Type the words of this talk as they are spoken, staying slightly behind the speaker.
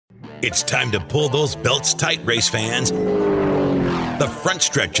It's time to pull those belts tight, race fans. The front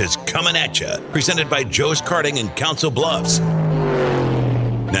stretch is coming at you, presented by Joe's Karting in Council Bluffs.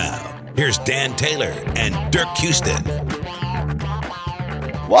 Now, here's Dan Taylor and Dirk Houston.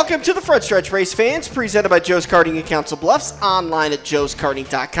 Welcome to the front stretch, race fans, presented by Joe's Karting in Council Bluffs, online at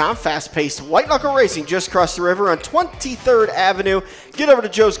joeskarting.com. Fast-paced white-knuckle racing just across the river on 23rd Avenue. Get over to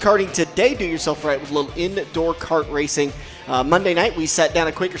Joe's Karting today. Do yourself right with a little indoor kart racing. Monday night, we sat down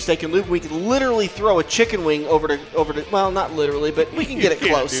at Quaker Steak and Lube. We could literally throw a chicken wing over to well, not literally, but we can get it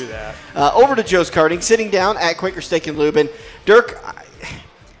close. Do that. Over to Joe's Karting, sitting down at Quaker Steak and Lube. And Dirk,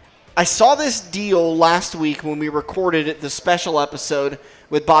 I saw this deal last week when we recorded the special episode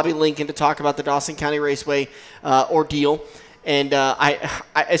with Bobby Lincoln to talk about the Dawson County Raceway ordeal. And I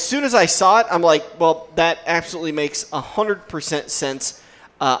as soon as I saw it, I'm like, well, that absolutely makes 100% sense.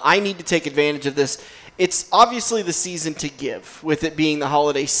 I need to take advantage of this. It's obviously the season to give, with it being the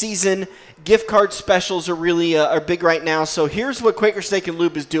holiday season. Gift card specials are really are big right now. So here's what Quaker Steak and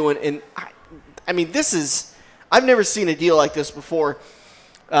Lube is doing. And I mean, this is, I've never seen a deal like this before,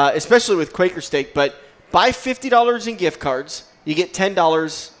 especially with Quaker Steak. But buy $50 in gift cards, you get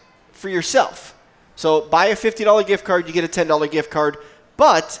 $10 for yourself. So buy a $50 gift card, you get a $10 gift card.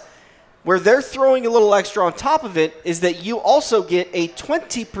 But where they're throwing a little extra on top of it is that you also get a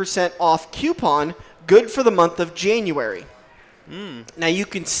 20% off coupon, good for the month of January. Now, you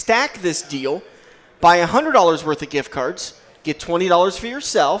can stack this deal, buy $100 worth of gift cards, get $20 for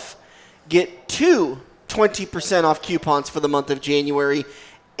yourself, get two 20% off coupons for the month of January,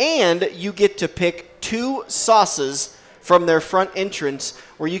 and you get to pick two sauces from their front entrance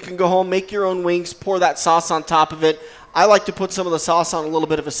where you can go home, make your own wings, pour that sauce on top of it. I like to put some of the sauce on a little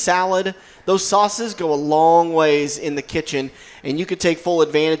bit of a salad. Those sauces go a long ways in the kitchen, and you can take full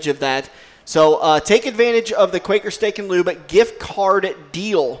advantage of that. So take advantage of the Quaker Steak and Lube gift card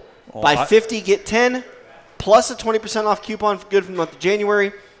deal. Buy 50, get 10, plus a 20% off coupon good for the month of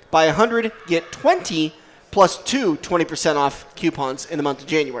January. Buy 100, get 20, plus two 20% off coupons in the month of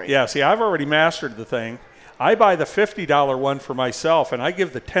January. Yeah, see, I've already mastered the thing. I buy the $50 one for myself, and I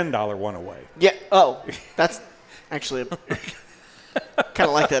give the $10 one away. Yeah. Oh, that's actually kind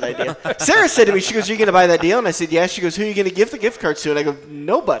of like that idea. Sarah said to me, she goes, "Are you going to buy that deal?" And I said, "Yeah." She goes, "Who are you going to give the gift cards to?" And I go,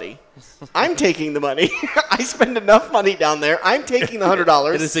 "Nobody. I'm taking the money. I spend enough money down there. I'm taking the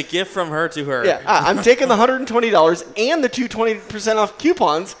 $100. It is a gift from her to her. Yeah, I'm taking the $120 and the two 20% off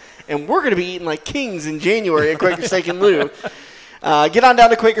coupons, and we're going to be eating like kings in January at Quaker Steak and Lube. Get on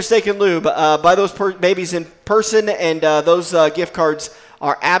down to Quaker Steak and Lube. Buy those babies in person, and those gift cards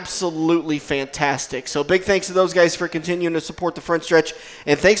are absolutely fantastic. So big thanks to those guys for continuing to support the front stretch,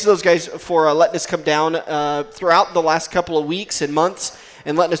 and thanks to those guys for letting us come down throughout the last couple of weeks and months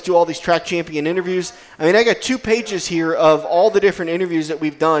and letting us do all these track champion interviews. I mean, I got 2 pages here of all the different interviews that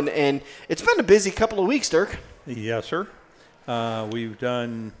we've done, and it's been a busy couple of weeks, Dirk. Yes, sir. We've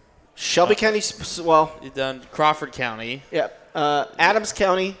done Shelby County, well. You've done Crawford County. Yeah. Adams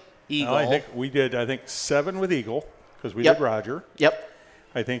County. Eagle. I think we did, 7 with Eagle, because we did Roger. Yep.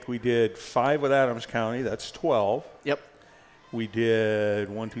 I think we did 5 with Adams County. That's 12. Yep. We did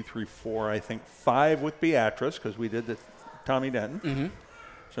 1, 2, 3, 4. I think 5 with Beatrice, because we did the Tommy Denton. Mm-hmm.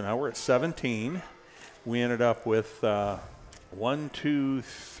 So now we're at 17. We ended up with 1, 2,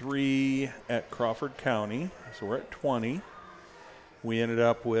 3 at Crawford County. So we're at 20. We ended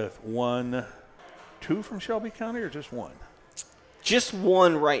up with 1, 2 from Shelby County, or just 1? Just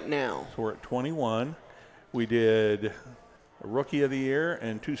 1 right now. So we're at 21. We did a Rookie of the Year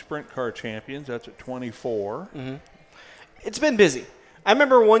and 2 Sprint Car Champions. That's at 24. Mm-hmm. It's been busy. I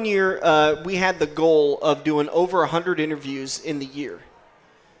remember one year we had the goal of doing over 100 interviews in the year.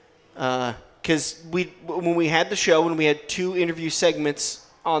 Because when we had the show and we had 2 interview segments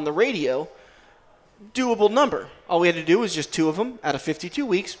on the radio, doable number. All we had to do was just 2 of them out of 52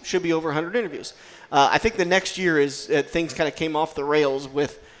 weeks, should be over 100 interviews. I think the next year is things kind of came off the rails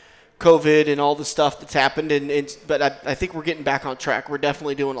with COVID and all the stuff that's happened, but I think we're getting back on track. We're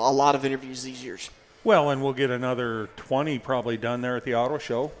definitely doing a lot of interviews these years. Well, and we'll get another 20 probably done there at the auto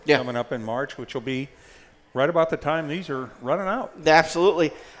show coming up in March, which will be right about the time these are running out.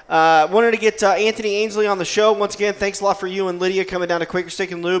 Absolutely. Wanted to get Anthony Ainsley on the show. Once again, thanks a lot for you and Lydia coming down to Quaker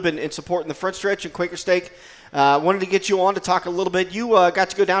Steak and Lube and supporting the front stretch and Quaker Steak. Wanted to get you on to talk a little bit. You got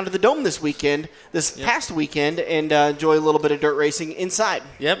to go down to the Dome this past weekend, and enjoy a little bit of dirt racing inside.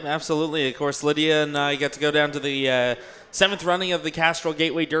 Yep, absolutely. Of course, Lydia and I got to go down to the 7th running of the Castrol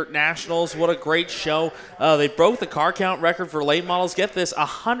Gateway Dirt Nationals. What a great show. They broke the car count record for late models. Get this,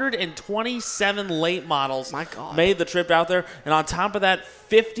 127 late models My God. made the trip out there. And on top of that,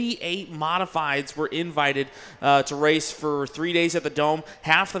 58 modifieds were invited to race for 3 days at the Dome.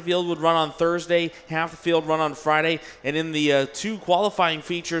 Half the field would run on Thursday, half the field run on Friday, and in the 2 qualifying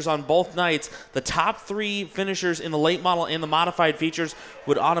features on both nights, the top 3 finishers in the late model and the modified features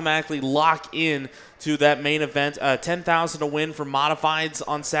would automatically lock in to that main event. $10,000 to win for modifieds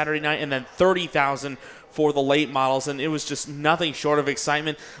on Saturday night, and then $30,000 for the late models, and it was just nothing short of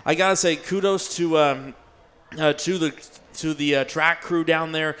excitement. I gotta say, kudos to the track crew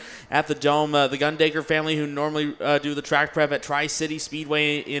down there at the Dome, the Gundaker family who normally do the track prep at Tri-City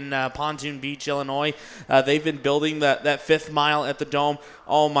Speedway in Pontoon Beach, Illinois. They've been building that 5th mile at the Dome.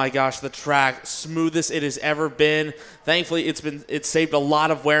 Oh my gosh, the track, smoothest it has ever been. Thankfully, it's saved a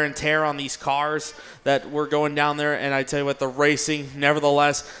lot of wear and tear on these cars that were going down there, and I tell you what, the racing,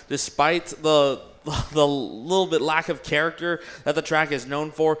 nevertheless, despite the little bit lack of character that the track is known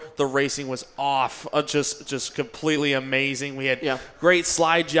for, the racing was off. Just completely amazing. We had great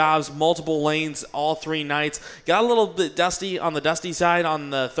slide jobs, multiple lanes all 3 nights. Got a little bit dusty on the dusty side on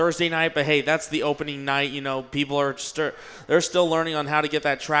the Thursday night, but hey, that's the opening night. You know, people are they're still learning on how to get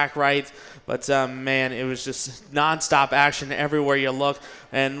that track right. But, man, it was just nonstop action everywhere you look.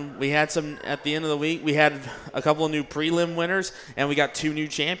 And we had some, at the end of the week, we had a couple of new prelim winners, and we got 2 new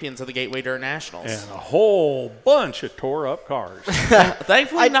champions of the Gateway Dirt Nationals. And a whole bunch of tore-up cars.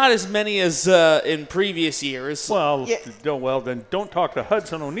 Thankfully, not as many as in previous years. Well, then don't talk to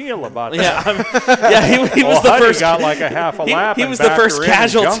Hudson O'Neill about that. He was the first. He got like a half a lap. He was the first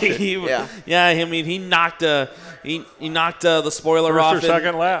casualty. He knocked he knocked the spoiler off. First or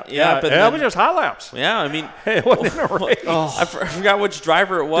second lap. But that was just high laps. Yeah, I mean, it wasn't a race. I forgot which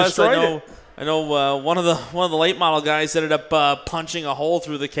driver it was. Destroyed it. I know one of the late model guys ended up punching a hole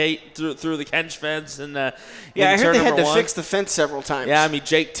through the Kench fence, and I heard they had to fix the fence several times. Yeah, I mean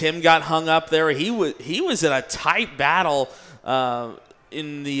Jake Tim got hung up there. He was in a tight battle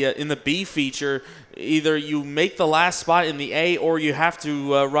in the B feature. Either you make the last spot in the A, or you have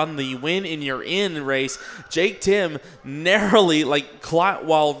to run the win in your in race. Jake Tim narrowly,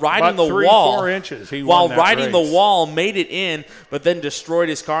 while riding about the wall, 4 inches, he while won that riding race. the wall, made it in, but then destroyed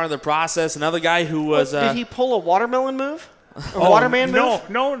his car in the process. Another guy who was did he pull a watermelon move? Waterman move?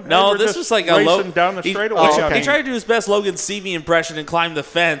 No. This was like a racing down the straightaway. He tried to do his best Logan Seavey impression and climb the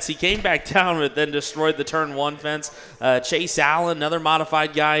fence. He came back down, but then destroyed the turn 1 fence. Chase Allen, another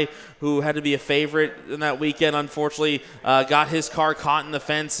modified guy who had to be a favorite in that weekend, unfortunately got his car caught in the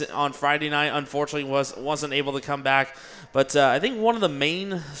fence on Friday night. Unfortunately, wasn't able to come back. But I think one of the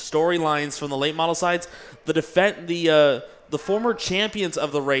main storylines from the late model sides, the former champions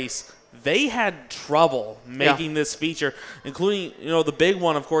of the race, they had trouble making this feature, including, the big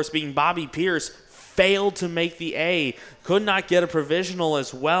one, of course, being Bobby Pierce, failed to make the A, could not get a provisional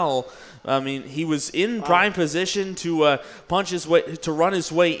as well. I mean, he was in prime position to run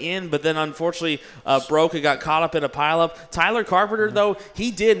his way in, but then unfortunately broke and got caught up in a pileup. Tyler Carpenter, though,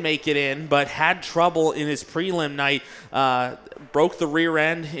 he did make it in, but had trouble in his prelim night. Broke the rear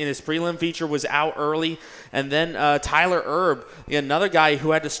end in his prelim feature, was out early. And then Tyler Erb, another guy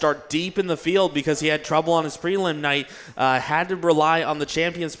who had to start deep in the field because he had trouble on his prelim night, had to rely on the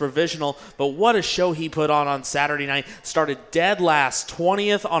Champions Provisional. But what a show he put on Saturday night. Started dead last,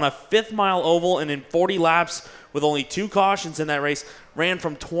 20th on a 5th mile oval, and in 40 laps with only 2 cautions in that race, ran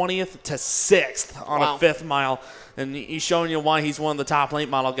from 20th to 6th on a 5th mile. And he's showing you why he's one of the top late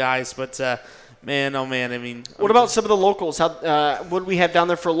model guys. But man, oh man, I mean. What about some of the locals? What do we have down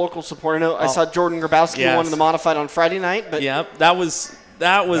there for local support? I know I saw Jordan Grabowski won the modified on Friday night. But yeah, that was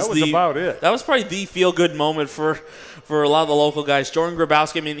about it. That was probably the feel-good moment for a lot of the local guys. Jordan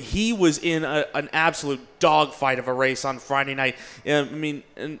Grabowski, I mean, he was in an absolute dogfight of a race on Friday night. I mean,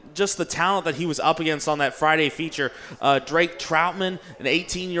 and just the talent that he was up against on that Friday feature. Drake Troutman, an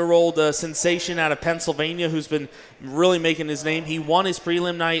 18-year-old sensation out of Pennsylvania who's been really making his name. He won his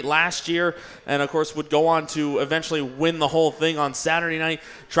prelim night last year and, of course, would go on to eventually win the whole thing on Saturday night.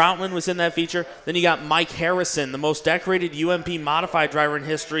 Troutman was in that feature. Then you got Mike Harrison, the most decorated UMP modified driver in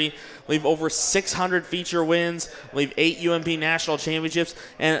history. I believe over 600 feature wins. I believe 8 UMP national championships.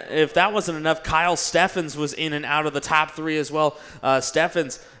 And if that wasn't enough, Kyle Steffens was in and out of the top 3 as well.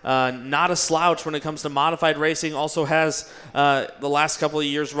 Steffens, not a slouch when it comes to modified racing. Also has the last couple of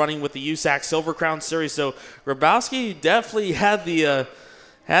years running with the USAC Silver Crown Series. So Grabowski definitely had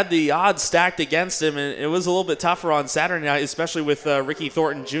the odds stacked against him, and it was a little bit tougher on Saturday night, especially with Ricky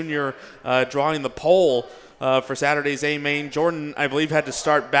Thornton Jr. Drawing the pole for Saturday's A main. Jordan, I believe, had to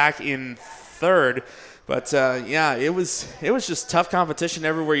start back in 3rd. But, it was just tough competition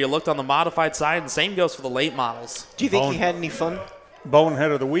everywhere you looked on the modified side, and same goes for the late models. Do you think he had any fun?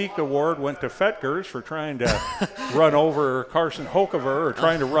 Bonehead of the Week award went to Fetgers for trying to run over Carson Hokever or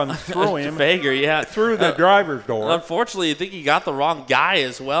trying to run through him. Fager, yeah. Through the driver's door. Unfortunately, I think he got the wrong guy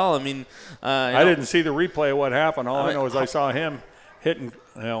as well. I mean, I didn't see the replay of what happened. All I know is I saw him hitting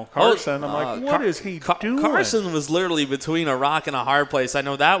Carson. I'm like, what is he doing? Carson was literally between a rock and a hard place. I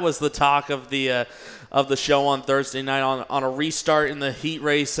know that was the talk of the show on Thursday night on a restart in the heat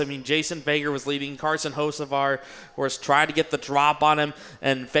race. I mean, Jason Fager was leading. Carson Hocevar was trying to get the drop on him,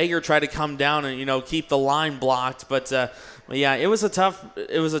 and Fager tried to come down and keep the line blocked. But yeah, it was a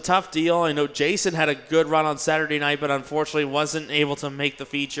tough deal. I know Jason had a good run on Saturday night, but unfortunately wasn't able to make the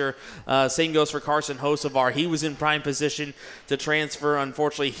feature. Same goes for Carson Hocevar. He was in prime position to transfer.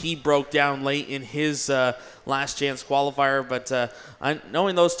 Unfortunately, he broke down late in his last chance qualifier. But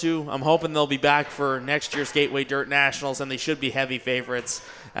knowing those two, I'm hoping they'll be back for next year's Gateway Dirt Nationals, and they should be heavy favorites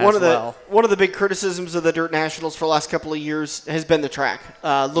as well. One of the big criticisms of the Dirt Nationals for the last couple of years has been the track.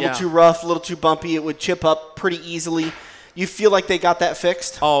 A little too rough, a little too bumpy. It would chip up pretty easily. You feel like they got that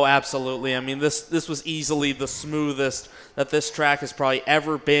fixed? Oh, absolutely. I mean, this was easily the smoothest that this track has probably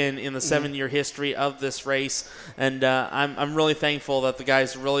ever been in the 7-year history of this race. And I'm really thankful that the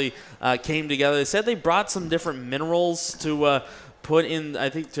guys really came together. They said they brought some different minerals to put in, I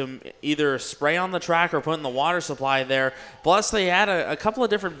think, to either spray on the track or put in the water supply there. Plus, they had a couple of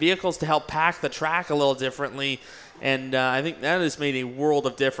different vehicles to help pack the track a little differently. And I think that has made a world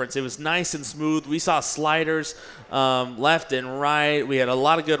of difference. It was nice and smooth. We saw sliders left and right. We had a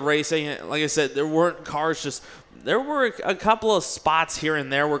lot of good racing. Like I said, there weren't cars there were a couple of spots here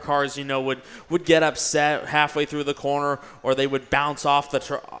and there where cars, would get upset halfway through the corner, or they would bounce off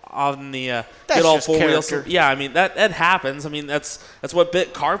on the good old four wheels. Yeah, I mean that happens. I mean that's what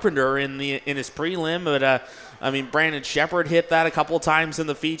bit Carpenter in his prelim, but. Brandon Shepard hit that a couple of times in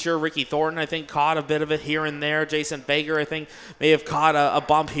the feature. Ricky Thornton, I think, caught a bit of it here and there. Jason Fager, I think, may have caught a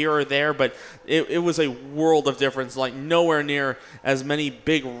bump here or there, but it was a world of difference. Like nowhere near as many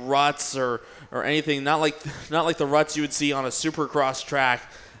big ruts or anything. Not like the ruts you would see on a Supercross track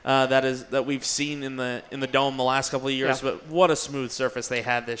that we've seen in the Dome the last couple of years. Yeah. But what a smooth surface they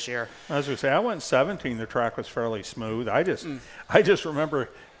had this year. I was going to say, I went 17. The track was fairly smooth. I just remember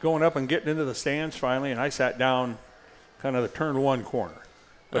going up and getting into the stands finally, and I sat down kind of the turn one corner.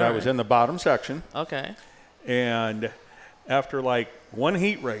 But I was in the bottom section. Okay. And after like one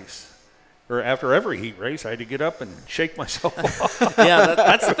heat race, or after every heat race, I had to get up and shake myself off. Yeah,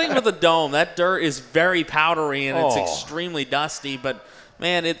 that's the thing with the Dome. That dirt is very powdery, and it's extremely dusty. But,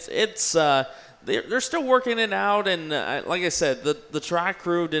 man, they're still working it out, and like I said, the track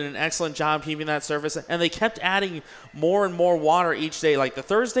crew did an excellent job keeping that surface, and they kept adding more and more water each day. Like the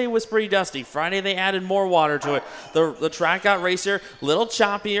Thursday was pretty dusty. Friday they added more water to it. The track got racier, a little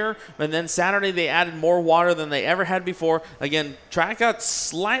choppier, and then Saturday they added more water than they ever had before. Again, track got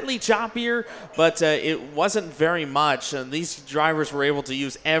slightly choppier, but it wasn't very much, and these drivers were able to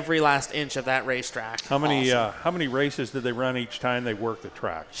use every last inch of that racetrack. How many races did they run each time they worked the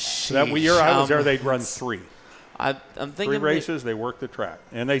track? That year I was there, they'd run 3. I'm thinking 3 races, they worked the track.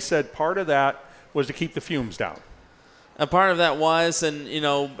 And they said part of that was to keep the fumes down. A part of that was,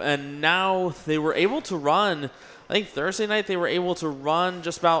 and now they were able to run. I think Thursday night they were able to run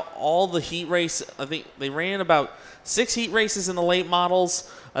just about all the heat race. I think they ran about 6 heat races in the late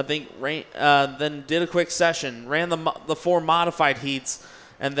models. I think then did a quick session, ran the 4 modified heats,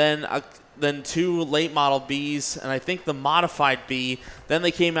 and then 2 late model Bs, and I think the modified B. Then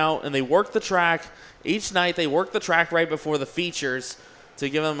they came out and they worked the track. Each night they worked the track right before the features to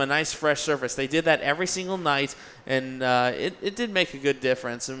give them a nice fresh surface. They did that every single night, and it did make a good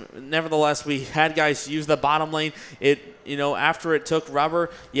difference. And nevertheless, we had guys use the bottom lane. After it took rubber,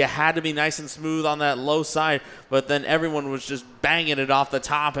 you had to be nice and smooth on that low side, but then everyone was just banging it off the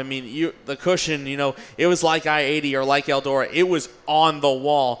top. I mean, the cushion, it was like I-80 or like Eldora. It was on the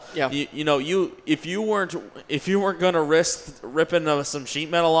wall. Yeah. If you weren't going to risk ripping some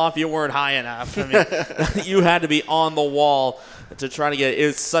sheet metal off, you weren't high enough. I mean, you had to be on the wall to try to get it.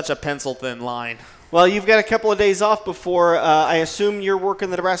 It's such a pencil-thin line. Well, you've got a couple of days off before I assume you're working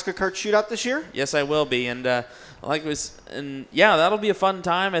the Nebraska Kart Shootout this year? Yes, I will be, and that'll be a fun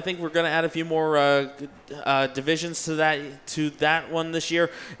time. I think we're going to add a few more divisions to that one this year.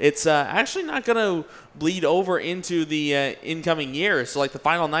 It's actually not going to bleed over into the incoming year. So, like, the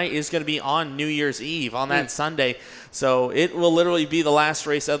final night is going to be on New Year's Eve, on that Sunday. So it will literally be the last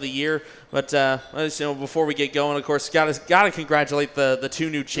race of the year. But before we get going, of course, got to congratulate the 2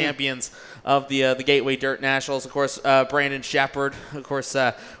 new champions of the the Gateway Dirt Nationals. Of course, Brandon Shepard. Of course,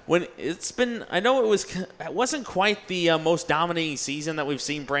 when it's been, I know it wasn't quite the most dominating season that we've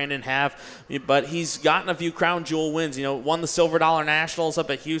seen Brandon have, but he's gotten a few crown jewel wins. Won the Silver Dollar Nationals up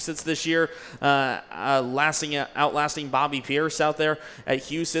at Huset's this year, outlasting Bobby Pierce out there at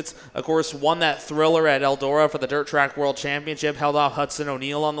Huset's. Of course, won that thriller at Eldora for the Dirt Track World Championship. Held off Hudson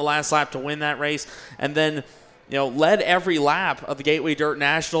O'Neill on the last lap to win that race, and then led every lap of the Gateway Dirt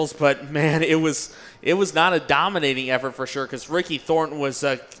Nationals, but man, it was not a dominating effort for sure, because Ricky Thornton was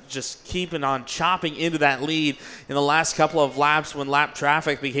just keeping on chopping into that lead in the last couple of laps when lap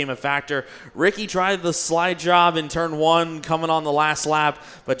traffic became a factor. Ricky tried the slide job in turn 1 coming on the last lap,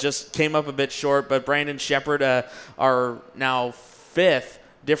 but just came up a bit short. But Brandon Shepard, our now 5th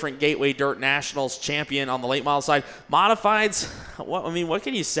different Gateway Dirt Nationals champion on the late model side. Modifieds, what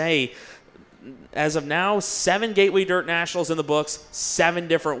can you say? As of now, 7 Gateway Dirt Nationals in the books, 7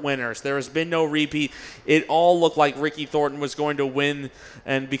 different winners. There has been no repeat. It all looked like Ricky Thornton was going to win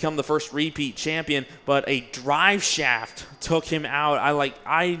and become the first repeat champion, but a drive shaft took him out.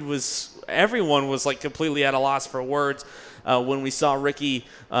 Everyone was completely at a loss for words when we saw Ricky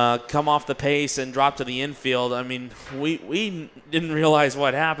come off the pace and drop to the infield. I mean, we didn't realize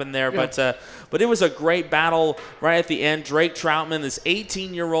what happened there, yeah. But it was a great battle right at the end. Drake Troutman, this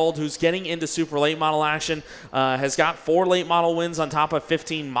 18-year-old who's getting into super late model action, has got 4 late model wins on top of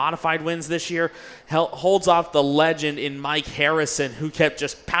 15 modified wins this year. Holds off the legend in Mike Harrison, who kept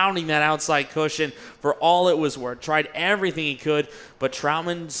just pounding that outside cushion for all it was worth. Tried everything he could, but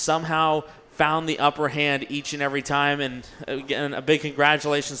Troutman somehow found the upper hand each and every time. And again, a big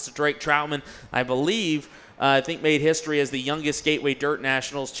congratulations to Drake Troutman. I think made history as the youngest Gateway Dirt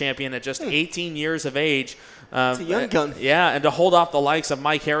Nationals champion at just 18 years of age. It's a young gun. Yeah, and to hold off the likes of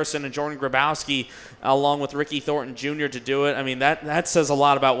Mike Harrison and Jordan Grabowski along with Ricky Thornton Jr. to do it, I mean, that says a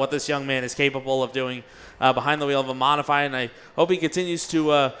lot about what this young man is capable of doing behind the wheel of a modified, and I hope he continues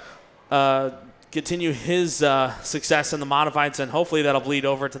to continue his success in the modifieds, and hopefully that'll bleed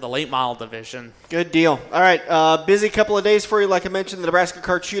over to the late model division. Good deal. All right, busy couple of days for you. Like I mentioned, the Nebraska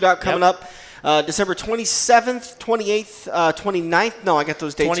Kart Shootout coming up December 27th, 28th, 29th. No, I got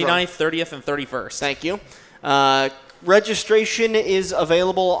those dates 29th, wrong. 30th, and 31st. Thank you. Registration is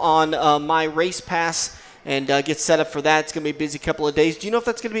available on My Race Pass, and get set up for that. It's going to be a busy couple of days. Do you know if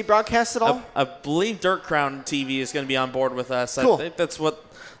that's going to be broadcast at all? I believe Dirt Crown TV is going to be on board with us. Cool. I think that's what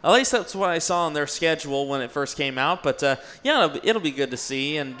I saw on their schedule when it first came out. But, it'll be good to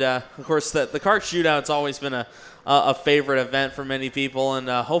see. And, of course, the kart shootout's always been a favorite event for many people. And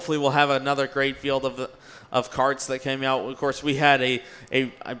hopefully we'll have another great field of karts that came out. Of course, we had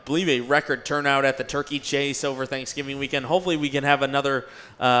I believe a record turnout at the Turkey Chase over Thanksgiving weekend. Hopefully we can have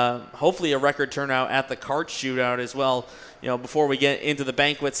hopefully a record turnout at the kart shootout as well, before we get into the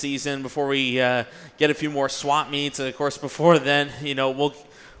banquet season, before we get a few more swap meets. And, of course, before then,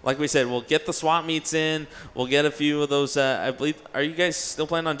 like we said, we'll get the swap meets in. We'll get a few of those. I believe. Are you guys still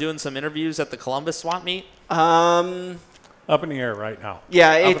planning on doing some interviews at the Columbus swap meet? Up in the air right now.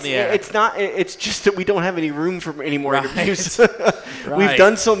 Yeah, it's not. It's just that we don't have any room for any more interviews. Right. We've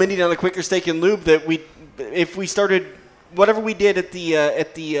done so many down the Quicker Steak and Lube that if we started whatever we did at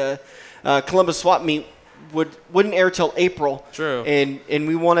the Columbus swap meet wouldn't air till April. True. And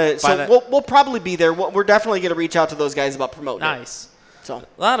we want to. So we'll probably be there. We're definitely going to reach out to those guys about promoting. Nice. It. So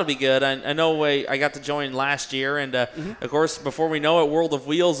that'll be good. I know I got to join last year, and of course, before we know it, World of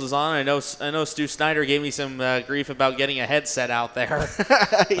Wheels is on. I know Stu Snyder gave me some grief about getting a headset out there.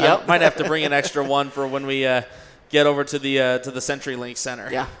 Yep. Might have to bring an extra one for when we get over to the CenturyLink Center.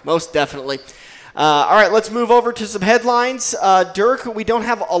 Yeah, most definitely. All right, let's move over to some headlines. Dirk, we don't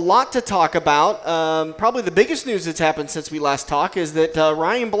have a lot to talk about. Probably the biggest news that's happened since we last talked is that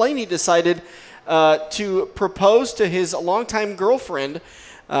Ryan Blaney decided to propose to his longtime girlfriend.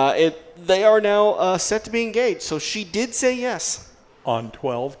 They are now set to be engaged, so she did say yes. On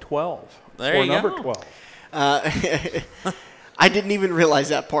 12/12. There for you number go. 12. I didn't even realize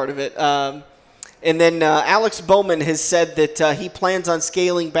that part of it. And then Alex Bowman has said that he plans on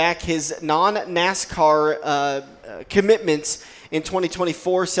scaling back his non-NASCAR commitments in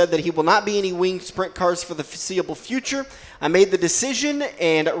 2024, said that he will not be any winged sprint cars for the foreseeable future. I made the decision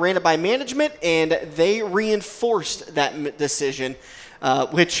and ran it by management, and they reinforced that decision,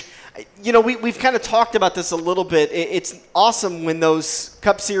 which, we've kind of talked about this a little bit. It's awesome when those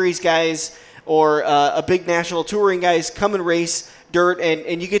Cup Series guys or a big national touring guys come and race dirt,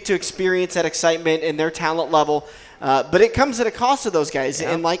 and you get to experience that excitement and their talent level. But it comes at a cost to those guys.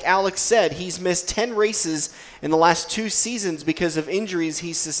 Yeah. And like Alex said, he's missed 10 races in the last 2 seasons because of injuries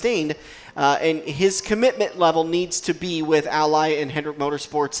he's sustained. And his commitment level needs to be with Ally and Hendrick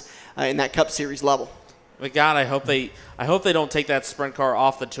Motorsports in that Cup Series level. But God, I hope they don't take that sprint car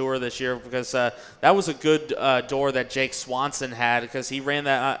off the tour this year, because that was a good door that Jake Swanson had, because he ran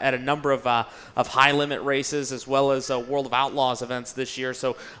that at a number of high limit races as well as World of Outlaws events this year.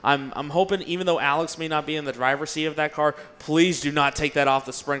 So I'm hoping, even though Alex may not be in the driver's seat of that car, please do not take that off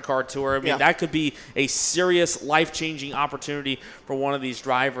the sprint car tour. I mean, that could be a serious life-changing opportunity for one of these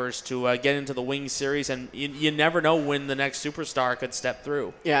drivers to get into the Wing Series, and you never know when the next superstar could step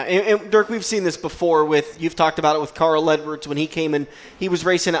through. Yeah, and Dirk, we've seen this before you've talked about it with Carl Edwards when he came in. He was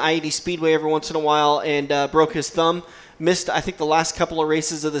racing at I-80 Speedway every once in a while and broke his thumb. Missed, I think, the last couple of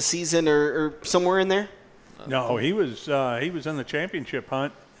races of the season or somewhere in there. No, he was in the championship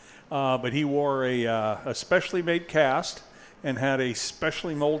hunt, but he wore a specially made cast and had a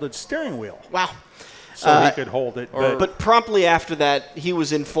specially molded steering wheel. Wow. So he could hold it. But promptly after that, he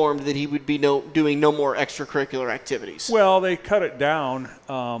was informed that he would be doing no more extracurricular activities. Well, they cut it down,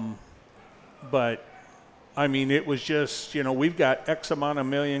 but I mean, it was just, we've got X amount of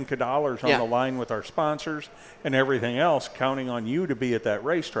million dollars on the line with our sponsors and everything else, counting on you to be at that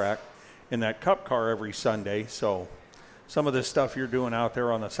racetrack in that Cup car every Sunday. So some of this stuff you're doing out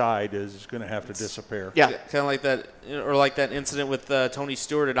there on the side is going to have to disappear. Yeah. Kind of like that, or like that incident with Tony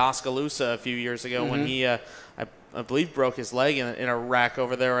Stewart at Oskaloosa a few years ago when he, I believe, broke his leg in a wreck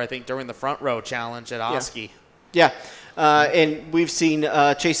over there, I think, during the front row challenge at Oski. Yeah. And we've seen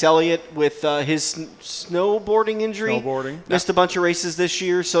Chase Elliott with his snowboarding injury. Missed a bunch of races this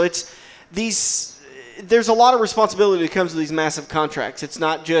year. So it's there's a lot of responsibility that comes with these massive contracts. It's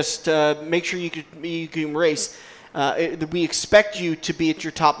not just make sure you can race. We expect you to be at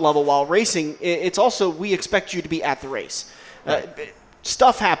your top level while racing. It's also we expect you to be at the race. Right.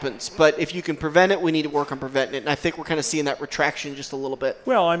 Stuff happens, but if you can prevent it, we need to work on preventing it. And I think we're kind of seeing that retraction just a little bit.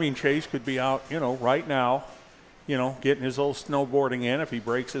 Well, I mean, Chase could be out, right now, getting his little snowboarding in. If he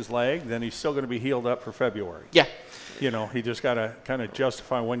breaks his leg, then he's still going to be healed up for February. Yeah. He just got to kind of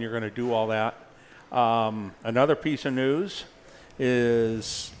justify when you're going to do all that. Another piece of news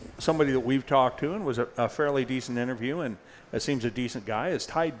is somebody that we've talked to and was a fairly decent interview, and it seems a decent guy, is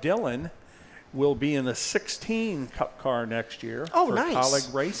Ty Dillon will be in the 16 Cup car next year for nice. Colleague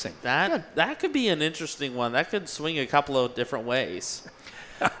Racing. That could be an interesting one. That could swing a couple of different ways.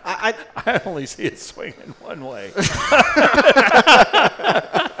 I only see it swinging one way.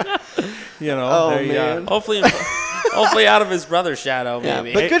 Man. Hopefully out of his brother's shadow, maybe.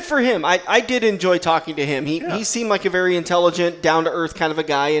 Yeah, but good for him. I did enjoy talking to him. He seemed like a very intelligent, down-to-earth kind of a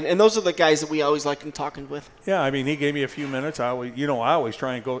guy, and those are the guys that we always like him talking with. Yeah, I mean, he gave me a few minutes. I always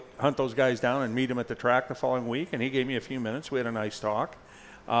try and go hunt those guys down and meet them at the track the following week, and he gave me a few minutes. We had a nice talk.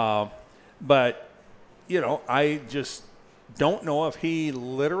 But, I just don't know if he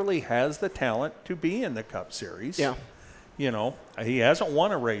literally has the talent to be in the Cup Series. Yeah. He hasn't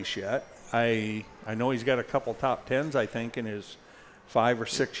won a race yet. I know he's got a couple top tens, I think, in his 5 or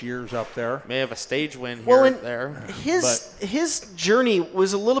 6 years up there. May have a stage win here or there. His journey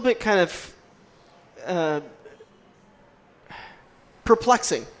was a little bit kind of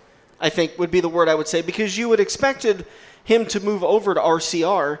perplexing, I think would be the word I would say, because you would expected him to move over to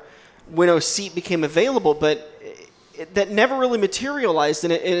RCR when a seat became available, but that never really materialized,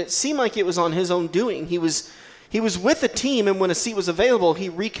 and it seemed like it was on his own doing. He was with a team, and when a seat was available, he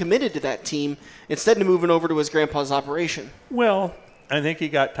recommitted to that team instead of moving over to his grandpa's operation. Well, I think he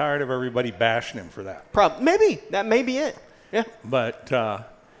got tired of everybody bashing him for that. Maybe. That may be it. Yeah. But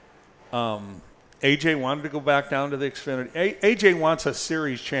AJ wanted to go back down to the Xfinity. AJ wants a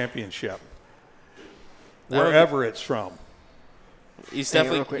series championship, wherever it's from. He's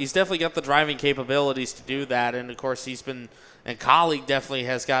definitely got the driving capabilities to do that, and of course Colleague definitely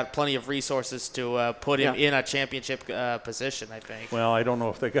has got plenty of resources to put him in a championship position, I think. Well, I don't know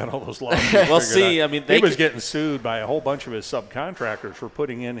if they got all those laws. We'll see. Out. I mean, he was getting sued by a whole bunch of his subcontractors for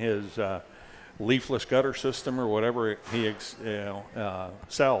putting in his leafless gutter system or whatever he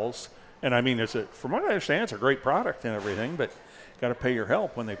sells. And I mean, from what I understand, it's a great product and everything, but got to pay your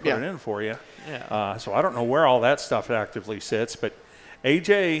help when they put it in for you. Yeah. So I don't know where all that stuff actively sits, but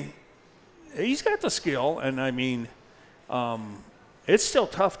AJ, he's got the skill, and I mean, it's still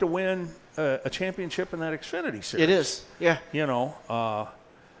tough to win a championship in that Xfinity Series. It is, yeah.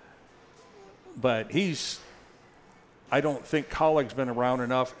 But I don't think Colleague's been around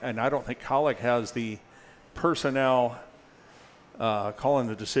enough, and I don't think Colleague has the personnel calling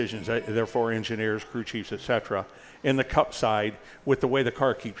the decisions, therefore engineers, crew chiefs, etc. in the Cup side with the way the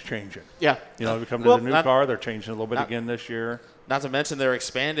car keeps changing. Yeah. We come to the new car, they're changing a little bit again this year. Not to mention they're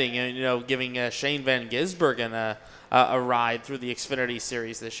expanding and, giving Shane Van Gisbergen a ride through the Xfinity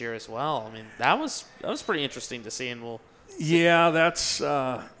Series this year as well. I mean, that was pretty interesting to see, and we'll see. Yeah, that's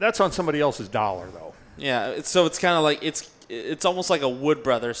on somebody else's dollar, though. Yeah, it's kind of like it's almost like a Wood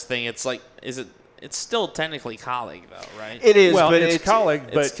Brothers thing. It's like, it's still technically colleague, though, right? It is, well, but it's colleague,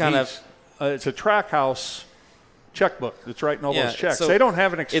 but it's kind of it's a Trackhouse checkbook that's writing all those checks. So they don't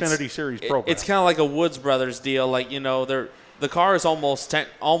have an Xfinity Series program. It's kind of like a Woods Brothers deal. Like, the car is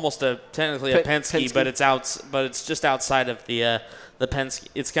technically a Penske, but it's just outside of the Penske.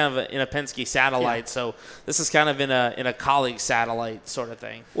 It's kind of in a Penske satellite. Yeah. So this is kind of in a colleague satellite sort of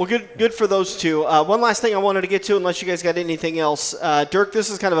thing. Well, good for those two. One last thing I wanted to get to, unless you guys got anything else. Dirk, this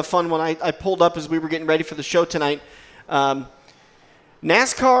is kind of a fun one. I pulled up as we were getting ready for the show tonight.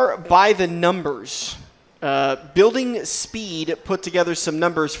 NASCAR by the numbers. Building Speed put together some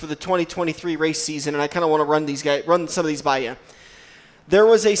numbers for the 2023 race season, and I kind of want to run some of these by you. There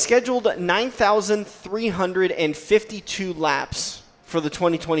was a scheduled 9,352 laps for the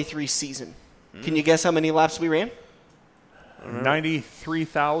 2023 season. Can you guess how many laps we ran?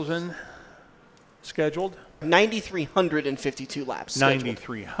 93,000 scheduled. 9,352 laps.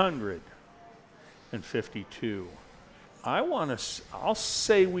 9,352. I'll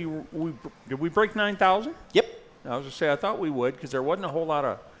say did we break 9,000? Yep. I was going to say I thought we would because there wasn't a whole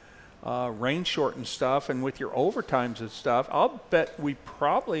lot of rain shortened stuff, and with your overtimes and stuff, I'll bet we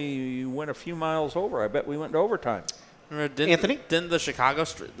probably went a few miles over. I bet we went to overtime. Anthony? Didn't the Chicago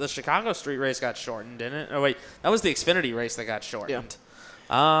Street race got shortened, didn't it? Oh, wait. That was the Xfinity race that got shortened.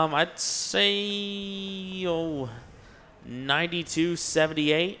 Yeah. I'd say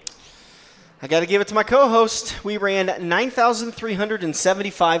 92.78. I got to give it to my co-host. We ran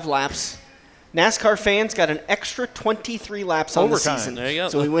 9,375 laps. NASCAR fans got an extra 23 laps on overtime. The season. There you go.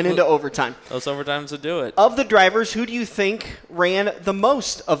 So we went into overtime. Those overtimes would do it. Of the drivers, who do you think ran the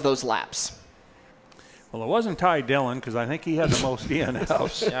most of those laps? Well, it wasn't Ty Dillon because I think he had the most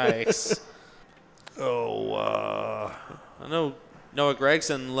DNFs. Yikes. I know Noah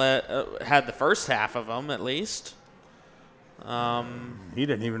Gregson had the first half of them at least. He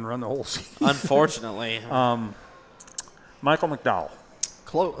didn't even run the whole season. Unfortunately. Michael McDowell.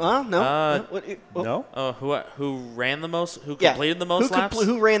 No. No? Who ran the most? Who completed the most laps?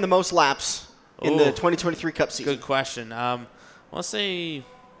 Who ran the most laps in the 2023 Cup season? Good question. I'll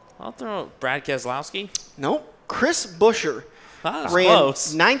throw out Brad Keselowski. No. Chris Buescher ran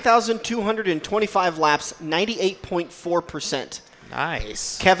close. 9,225 laps, 98.4%.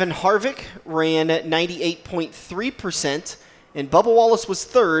 Nice. Kevin Harvick ran 98.3%, and Bubba Wallace was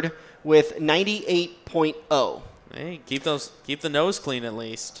third with 98.0. Hey, keep the nose clean at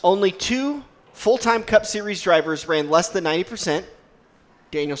least. Only two full-time Cup Series drivers ran less than 90%.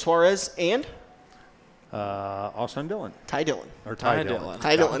 Daniel Suarez and Austin Dillon. Ty Dillon. Or Ty Dillon.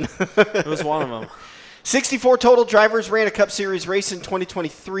 Ty Dillon. It was one of them. 64 total drivers ran a Cup Series race in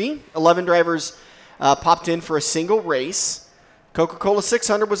 2023. 11 drivers popped in for a single race. Coca-Cola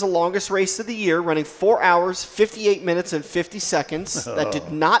 600 was the longest race of the year, running 4 hours, 58 minutes, and 50 seconds. That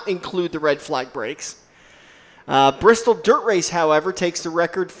did not include the red flag breaks. Bristol Dirt Race, however, takes the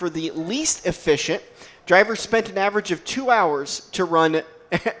record for the least efficient. Drivers spent an average of 2 hours to run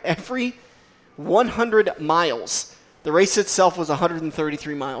every 100 miles. The race itself was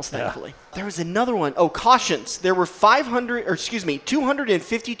 133 miles, thankfully. Yeah. There was another one. Oh, cautions. There were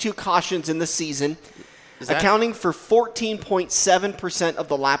 252 cautions in the season, accounting for 14.7% of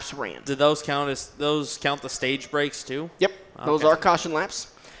the laps ran. Did those count the stage breaks too? Yep, those are caution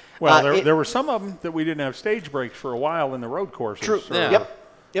laps. Well, there were some of them that we didn't have stage breaks for a while in the road courses. True.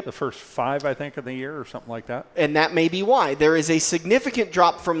 Yep. The first 5, I think, of the year or something like that. And that may be why. There is a significant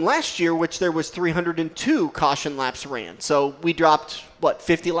drop from last year, which there was 302 caution laps ran. So we dropped,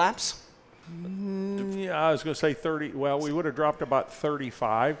 50 laps? Yeah, I was going to say 30. Well, we would have dropped about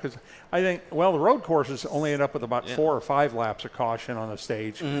 35 because I think, the road courses only end up with about 4 or 5 laps of caution on the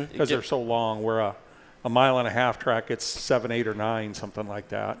stage because they're so long, where a mile-and-a-half track gets 7, 8, or 9, something like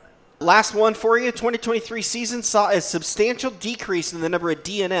that. Last one for you. 2023 season saw a substantial decrease in the number of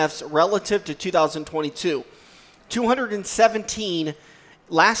DNFs relative to 2022. 217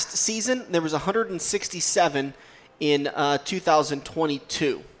 last season. There was 167 in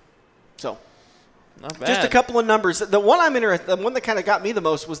 2022. So, not bad. Just a couple of numbers. The one that kind of got me the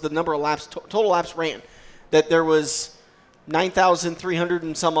most was the number of laps, total laps ran. That there was 9,300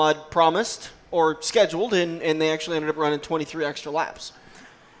 and some odd promised or scheduled, and they actually ended up running 23 extra laps.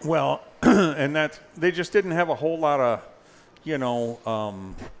 Well, and they just didn't have a whole lot of hell,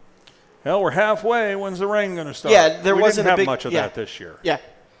 we're halfway. When's the rain going to start? Yeah, we wasn't didn't a big, have much of that this year. Yeah,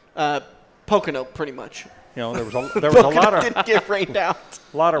 Pocono, pretty much. There was a lot of didn't get rained out.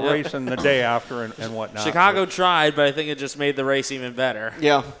 A lot of racing the day after and whatnot. Chicago tried, but I think it just made the race even better.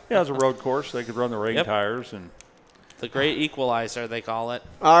 Yeah. Yeah, it was a road course. They could run the rain tires. And the great equalizer, they call it.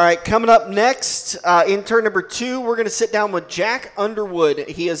 All right, coming up next, in turn number 2, we're going to sit down with Jack Underwood.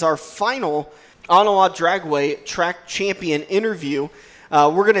 He is our final Onawa Dragway Track Champion interview.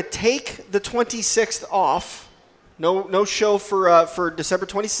 We're going to take the 26th off. No show for December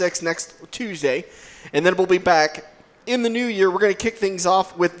 26th, next Tuesday. And then we'll be back in the new year. We're going to kick things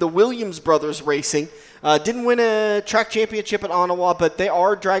off with the Williams Brothers Racing. Didn't win a track championship at Onawa, but they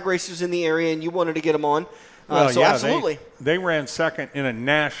are drag racers in the area, and you wanted to get them on. Absolutely. They ran second in a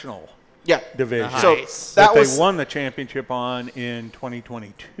national division. Nice. So they won the championship on in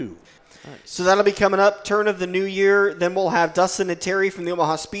 2022. So that'll be coming up, turn of the new year. Then we'll have Dustin and Terry from the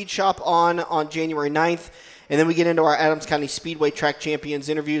Omaha Speed Shop on January 9th. And then we get into our Adams County Speedway Track Champions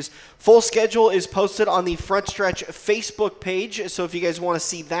interviews. Full schedule is posted on the Front Stretch Facebook page, so if you guys want to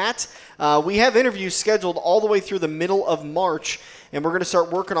see that. We have interviews scheduled all the way through the middle of March, and we're going to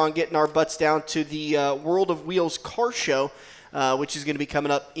start working on getting our butts down to the World of Wheels car show, which is going to be coming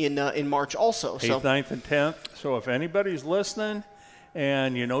up in March also. 8th, 9th, and 10th. So if anybody's listening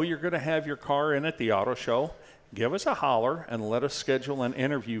and you're going to have your car in at the auto show, give us a holler and let us schedule an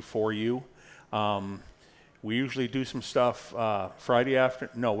interview for you. We usually do some stuff Friday after.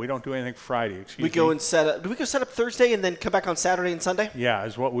 No, we don't do anything Friday. Do we go set up Thursday and then come back on Saturday and Sunday? Yeah,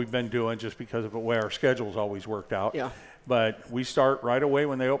 is what we've been doing just because of the way our schedule's always worked out. Yeah. But we start right away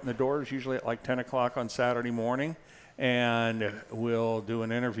when they open the doors, usually at like 10 o'clock on Saturday morning, and we'll do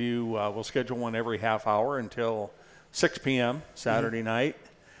an interview. We'll schedule one every half hour until 6 p.m. Saturday night.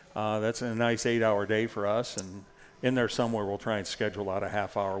 That's a nice 8-hour day for us, and in there somewhere we'll try and schedule out a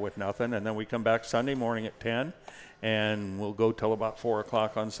half hour with nothing, and then we come back Sunday morning at 10, and we'll go till about 4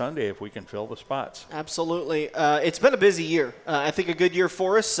 o'clock on Sunday if we can fill the spots. Absolutely. It's been a busy year. I think a good year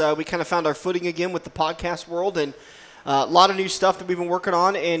for us. We kind of found our footing again with the podcast world, and a lot of new stuff that we've been working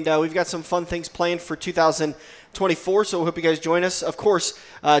on, and we've got some fun things planned for 2024, so we hope you guys join us. Of course,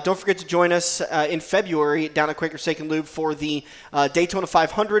 don't forget to join us in February down at Quaker Steak & Lube for the Daytona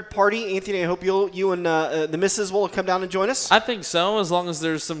 500 party. Anthony, I hope you and the missus will come down and join us. I think so, as long as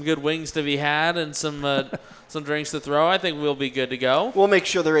there's some good wings to be had and some drinks to throw. I think we'll be good to go. We'll make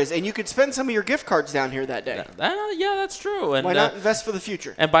sure there is. And you could spend some of your gift cards down here that day. Yeah, that's true. And why not invest for the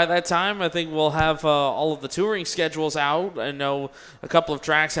future? And by that time, I think we'll have all of the touring schedules out. I know a couple of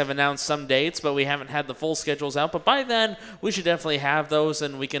tracks have announced some dates, but we haven't had the full schedules out. But by then, we should definitely have those,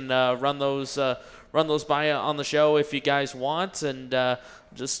 and we can run those by on the show if you guys want. And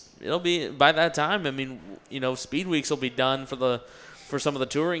it'll be by that time. I mean, Speed Weeks will be done for some of the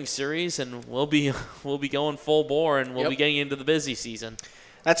touring series, and we'll be going full bore, and we'll be getting into the busy season.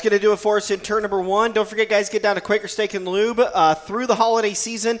 That's going to do it for us in turn number 1. Don't forget, guys, get down to Quaker Steak & Lube through the holiday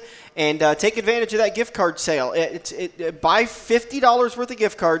season and take advantage of that gift card sale. Buy $50 worth of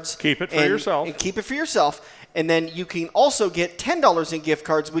gift cards. Keep it for yourself. And keep it for yourself. And then you can also get $10 in gift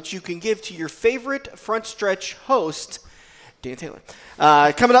cards, which you can give to your favorite Front Stretch host, Dan Taylor.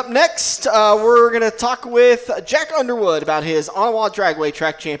 Coming up next, we're going to talk with Jack Underwood about his Onawa Dragway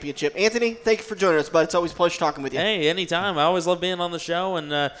Track Championship. Anthony, thank you for joining us, bud. It's always a pleasure talking with you. Hey, anytime. I always love being on the show,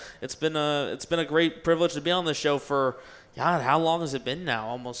 and it's been a great privilege to be on the show for, God, how long has it been now?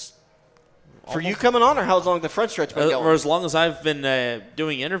 Almost. For you coming on, or how long the Front Stretch been going? Or as long as I've been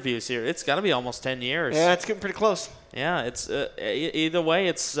doing interviews here. It's got to be almost 10 years. Yeah, it's getting pretty close. Yeah, it's either way,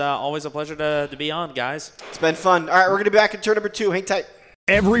 it's always a pleasure to be on, guys. It's been fun. All right, we're going to be back in turn number 2. Hang tight.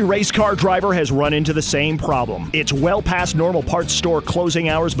 Every race car driver has run into the same problem. It's well past normal parts store closing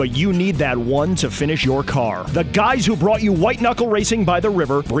hours, but you need that one to finish your car. The guys who brought you White Knuckle Racing by the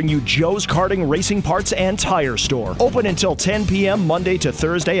River bring you Joe's Karting Racing Parts and Tire Store. Open until 10 p.m. Monday to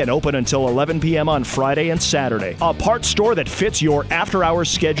Thursday and open until 11 p.m. on Friday and Saturday. A parts store that fits your after-hours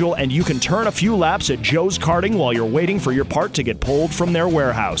schedule, and you can turn a few laps at Joe's Karting while you're waiting for your part to get pulled from their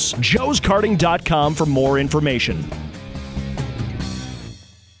warehouse. joeskarting.com for more information.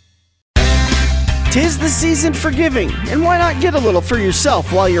 'Tis the season for giving, and why not get a little for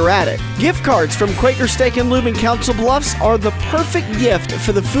yourself while you're at it? Gift cards from Quaker Steak & Lube in Council Bluffs are the perfect gift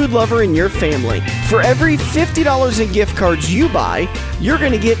for the food lover in your family. For every $50 in gift cards you buy, you're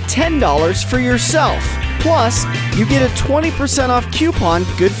going to get $10 for yourself. Plus, you get a 20% off coupon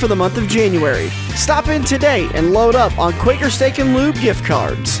good for the month of January. Stop in today and load up on Quaker Steak & Lube gift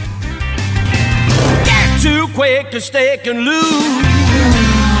cards. Get to Quaker Steak & Lube.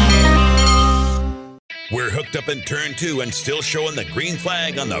 We're hooked up in turn 2 and still showing the green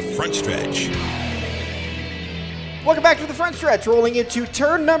flag on the front stretch. Welcome back to the front stretch. Rolling into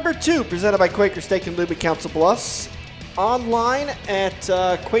turn number 2, presented by Quaker Steak and Lube in Council Bluffs. Online at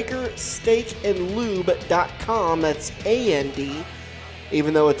QuakerSteakandLube.com. That's A-N-D,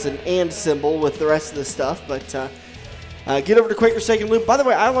 even though it's an and symbol with the rest of the stuff. But get over to Quaker Steak and Lube. By the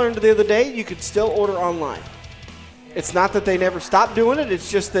way, I learned the other day you could still order online. It's not that they never stopped doing it. It's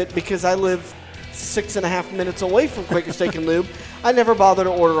just that because I live 6.5 minutes away from Quaker Steak and Lube, I never bothered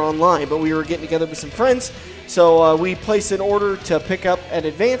to order online. But we were getting together with some friends, so we placed an order to pick up in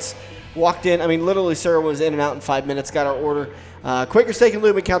advance. Walked in. I mean, literally, Sarah was in and out in 5 minutes, got our order. Quaker Steak and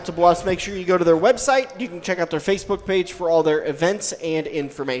Lube in Council Bluffs. Make sure you go to their website. You can check out their Facebook page for all their events and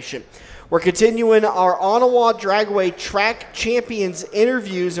information. We're continuing our Onawa Track Champions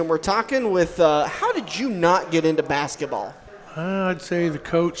interviews, and we're talking with, how did you not get into basketball? I'd say the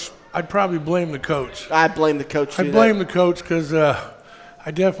coach. I'd probably blame the coach. I blame the coach. I blame the coach because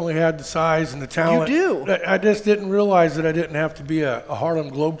I definitely had the size and the talent. You do. I just didn't realize that I didn't have to be a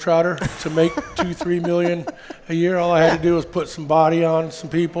Harlem Globetrotter to make $2-3 million a year. All I had to do was put some body on some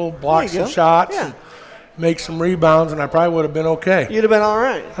people, block some shots, and make some rebounds, and I probably would have been okay. You'd have been all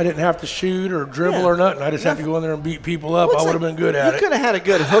right. I didn't have to shoot or dribble or nothing. I just had to go in there and beat people up. I would have been good at it. You could have had a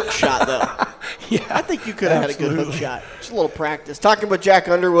good hook shot, though. Yeah, I think you could have had a good hook shot. Just a little practice. Talking with Jack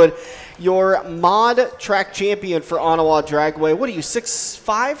Underwood, your mod track champion for Onawa Dragway. What are you,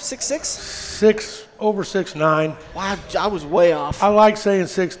 6'5", 6'6"? Over 6'9". Wow, I was way off. I like saying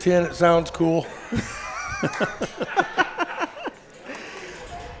 6'10". It sounds cool.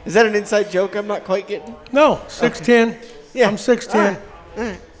 Is that an inside joke I'm not quite getting? No, 6'10". Okay. Yeah. I'm 6'10". All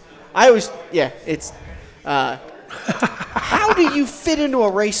right. I always, it's, how do you fit into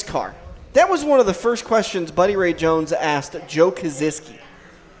a race car? That was one of the first questions Buddy Ray Jones asked Joe Kaziski.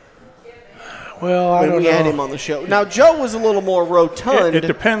 Well, I don't know. We had him on the show. Now, Joe was a little more rotund. It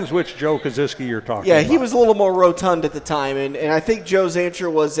depends which Joe Kaziski you're talking about. Yeah, he was a little more rotund at the time, and I think Joe's answer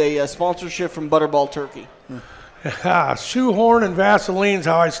was a sponsorship from Butterball Turkey. Shoehorn and Vaseline's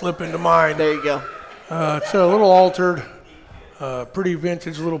how I slip into mine. There you go. It's a little altered, pretty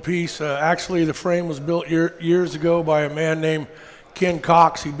vintage little piece. Actually, the frame was built years ago by a man named Ken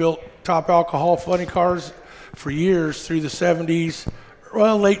Cox. He built top alcohol funny cars for years through the 70s,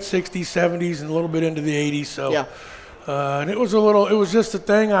 well, late 60s, 70s, and a little bit into the 80s. So, yeah. And it was just a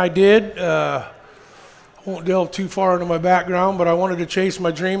thing I did. I won't delve too far into my background, but I wanted to chase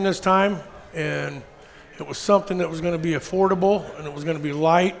my dream this time, and it was something that was going to be affordable, and it was going to be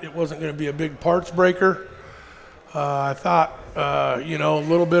light. It wasn't going to be a big parts breaker. I thought, a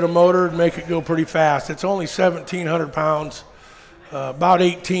little bit of motor would make it go pretty fast. It's only 1,700 pounds, about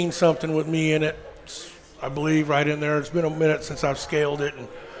 18 something with me in it, I believe, right in there. It's been a minute since I've scaled it, and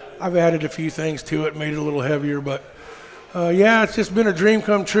I've added a few things to it, made it a little heavier. But, it's just been a dream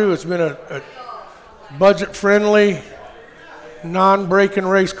come true. It's been a budget-friendly, non-breaking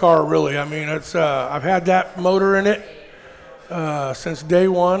race car, really. I mean, it's I've had that motor in it since day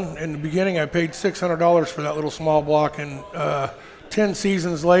one. In the beginning, I paid $600 for that little small block, and 10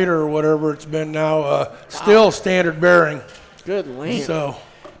 seasons later or whatever it's been now, still standard bearing. Good land. So,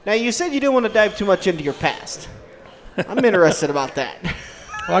 now, you said you didn't want to dive too much into your past. I'm interested about that.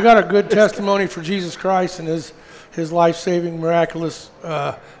 Well, I got a good testimony for Jesus Christ and his life-saving, miraculous.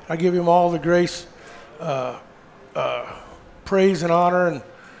 I give him all the grace, praise and honor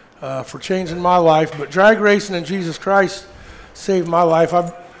and for changing my life. But drag racing and Jesus Christ saved my life.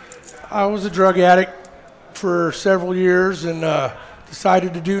 I was a drug addict for several years and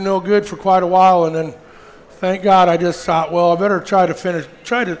decided to do no good for quite a while, and then thank God I just thought, well, I better try to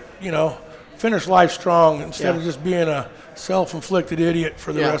finish life strong instead of just being a self-inflicted idiot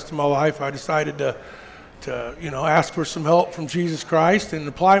for the rest of my life. I decided to ask for some help from Jesus Christ and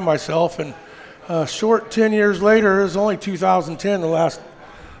apply myself. And short 10 years later, it was only 2010. I've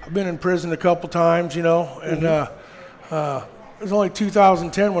been in prison a couple times, and it was only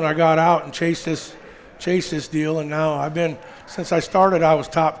 2010 when I got out and chased this deal. And now since I started, I was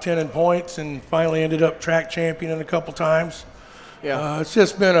top 10 in points and finally ended up track champion a couple times. Yeah.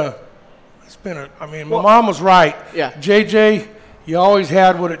 It's been my mom was right. Yeah. JJ, you always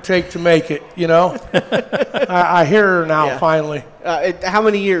had what it takes to make it, I hear her now finally. How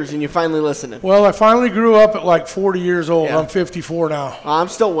many years and you finally listening? Well, I finally grew up at like 40 years old. Yeah. I'm 54 now. I'm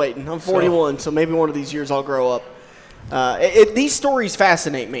still waiting. I'm 41, so maybe one of these years I'll grow up. These stories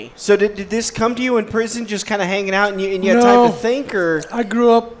fascinate me. So did this come to you in prison, just kind of hanging out, and you had time to think, or? I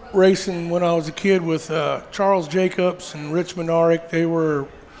grew up racing when I was a kid with Charles Jacobs and Rich Menarick. They were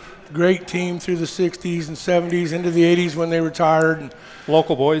great team through the 60s and 70s into the 80s when they retired. And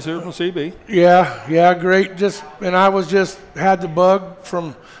Local boys here from CB. yeah, great. And I had the bug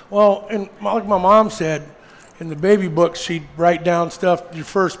from, and like my mom said, in the baby books, she'd write down stuff, your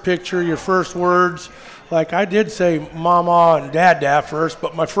first picture, your first words. Like I did say mama and dad first,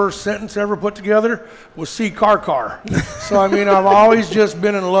 but my first sentence ever put together was see car. So, I mean, I've always just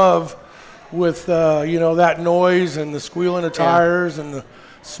been in love with, that noise and the squealing of tires and the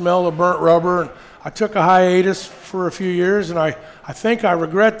smell of burnt rubber. And I took a hiatus for a few years, and I think I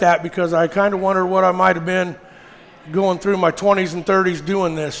regret that because I kind of wondered what I might have been going through my 20s and 30s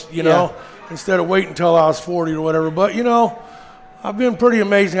doing this, instead of waiting until I was 40 or whatever. But, I've been pretty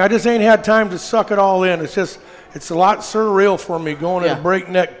amazing. I just ain't had time to suck it all in. It's a lot surreal for me going at a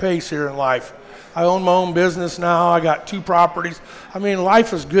breakneck pace here in life. I own my own business now. I got 2 properties. I mean,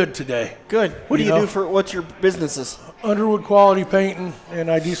 life is good today. Good. What do you do what's your businesses? Underwood Quality Painting, and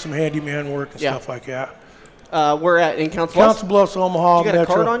I do some handyman work and stuff like that. Where at? In Council Bluffs? Council Bluffs, Omaha. You got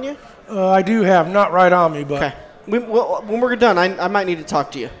Metro. a card on you? I do have, not right on me, but. Okay. When we're done, I might need to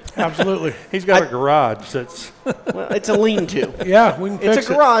talk to you. Absolutely. He's got a garage that's. Well, it's a lean-to. Yeah, we can fix it. It's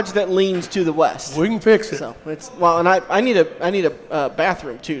a garage that leans to the west. We can fix it. So and I need a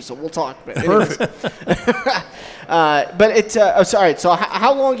bathroom too, so we'll talk. But Perfect. But it's sorry. So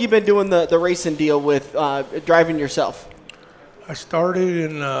how long you been doing the racing deal with driving yourself? I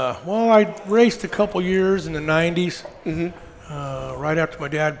started in I raced a couple years in the 90s. Mm-hmm. Right after my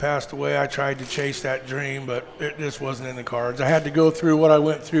dad passed away, I tried to chase that dream, but it just wasn't in the cards. I had to go through what I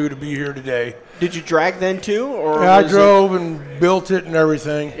went through to be here today. Did you drag then too, or? Yeah, I drove and built it and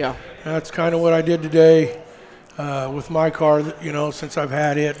everything. Yeah, that's kind of what I did today with my car. Since I've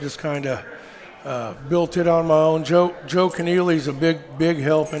had it, just kind of built it on my own. Joe Keneally's a big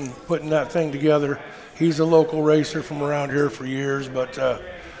help in putting that thing together. He's a local racer from around here for years, but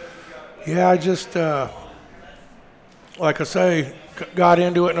I just. Like I say, got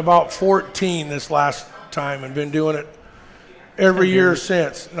into it in about 14 this last time and been doing it every year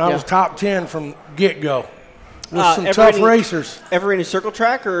since. And I was top 10 from get-go with some tough racers. Ever any circle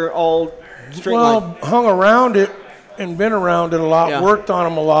track or all straight line? Well, hung around it and been around it a lot, worked on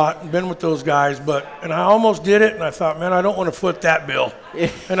them a lot, and been with those guys. And I almost did it, and I thought, man, I don't want to foot that bill.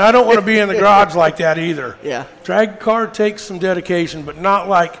 And I don't want to be in the garage like that either. Yeah. Drag car takes some dedication, but not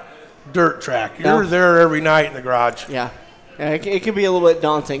like dirt track. You're there every night in the garage. Yeah. It can be a little bit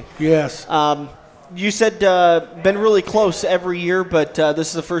daunting. Yes. You said been really close every year, but this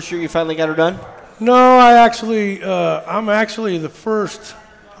is the first year you finally got her done? No, I'm actually the first.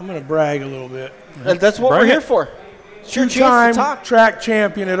 I'm going to brag a little bit. That's what we're here for. It's your chance to talk. 2-time track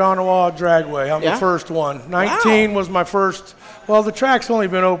champion at Onawa Dragway. I'm the first one. 19 was my first. Well, the track's only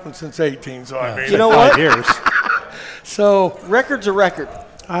been open since 18, so I mean, you know what? 5 years. So record's a record.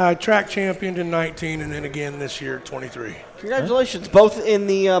 I track championed in 19 and then again this year, 23. Congratulations. Both in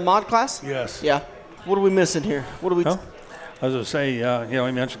the mod class? Yes. Yeah. What are we missing here? What are we? I was going to say,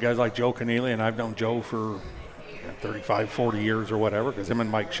 he mentioned guys like Joe Keneally, and I've known Joe for 35, 40 years or whatever, because him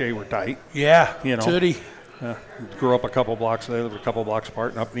and Mike Shea were tight. Yeah, Tootie. Grew up a couple blocks there, lived a couple blocks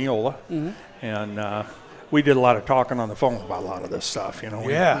apart, and up Neola. Mm-hmm. And we did a lot of talking on the phone about a lot of this stuff. We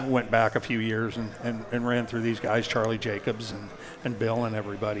went back a few years and ran through these guys, Charlie Jacobs and Bill and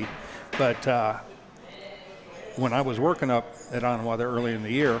everybody. But when I was working up at Onawa there early in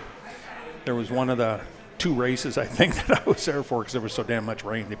the year, there was one of the 2 races, I think, that I was there for because there was so damn much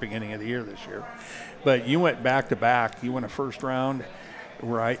rain at the beginning of the year this year. But you went back-to-back. You went a first round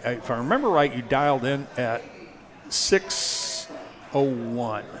where, if I remember right, you dialed in at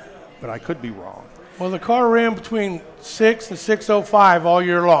 6:01, but I could be wrong. Well, the car ran between 6 and 6:05 all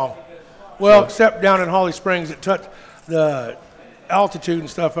year long. Well, except down in Holly Springs, it touched the altitude and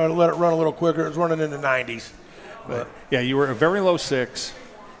stuff. I let it run a little quicker. It was running in the 90s. But you were a very low 6,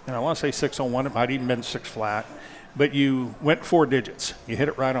 and I want to say 6:01. It might even been 6 flat, but you went 4 digits. You hit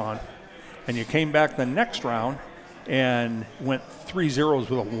it right on, and you came back the next round and went 3 zeros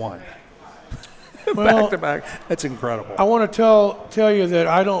with a 1. Back to back. That's incredible. I want to tell you that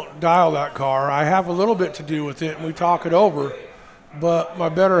I don't dial that car. I have a little bit to do with it, and we talk it over. But my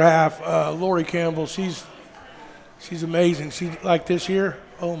better half, Lori Campbell, she's amazing. She like this year.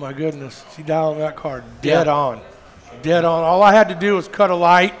 Oh my goodness, she dialed that car dead on. All I had to do was cut a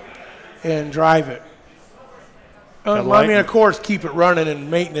light and drive it. I mean, of course, keep it running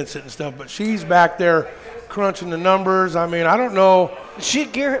and maintenance it and stuff. But she's back there crunching the numbers. I mean, I don't know. Is she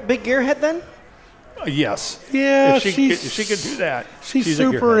a big gearhead then? Yes. Yeah, if she could do that. She's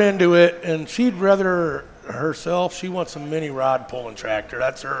super into it, and she'd rather herself. She wants a mini rod pulling tractor.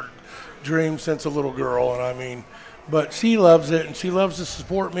 That's her dream since a little girl. And I mean, But she loves it, and she loves to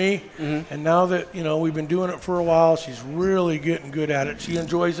support me. Mm-hmm. And now that, we've been doing it for a while, she's really getting good at it. She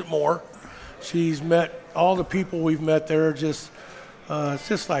enjoys it more. She's met all the people we've met there. Just it's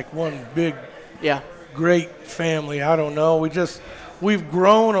just like one big, great family. I don't know. We've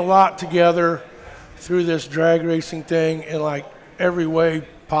grown a lot together through this drag racing thing in like every way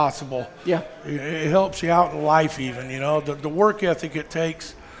possible. Yeah, it helps you out in life, even. The work ethic it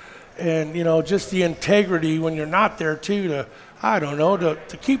takes. And, just the integrity when you're not there, too, to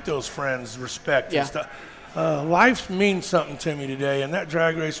keep those friends, respect and stuff. Life means something to me today, and that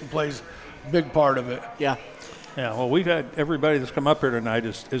drag racing plays a big part of it. Yeah. Yeah, well, we've had everybody that's come up here tonight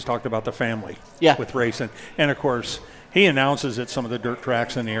has talked about the family with racing. And, of course, he announces at some of the dirt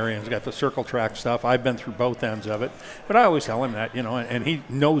tracks in the area and he's got the circle track stuff. I've been through both ends of it. But I always tell him that, and he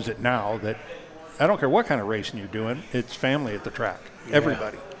knows it now that I don't care what kind of racing you're doing, it's family at the track,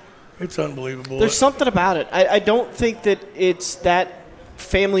 everybody. It's unbelievable. There's something about it. I don't think that it's that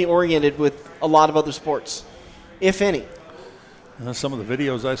family-oriented with a lot of other sports, if any. Some of the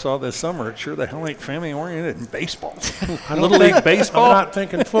videos I saw this summer, it sure the hell ain't family-oriented in baseball. Little League baseball? I'm not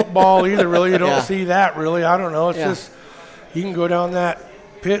thinking football either, really. You don't see that, really. I don't know. It's just you can go down that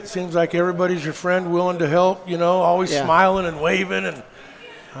pit. Seems like everybody's your friend, willing to help, always smiling and waving. And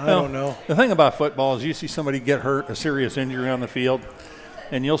I don't know. The thing about football is you see somebody get hurt, a serious injury on the field,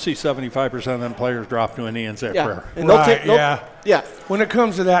 and you'll see 75% of them players drop to a knee and say a prayer. And yeah. When it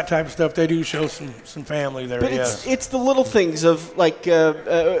comes to that type of stuff, they do show some family there. But it's the little things of like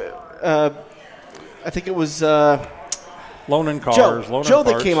I think it was loaning cars. Joe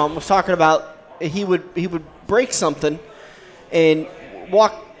that came on was talking about he would break something and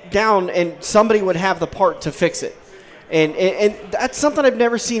walk down and somebody would have the part to fix it, and that's something I've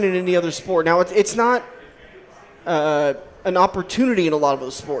never seen in any other sport. Now it's not an opportunity in a lot of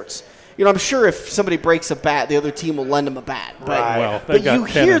those sports. I'm sure if somebody breaks a bat, the other team will lend them a bat. But you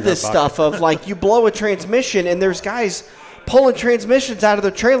hear this stuff of like you blow a transmission and there's guys pulling transmissions out of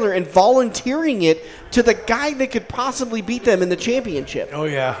their trailer and volunteering it to the guy that could possibly beat them in the championship. Oh,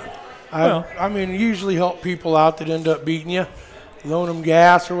 yeah. I mean, usually help people out that end up beating you. Loan them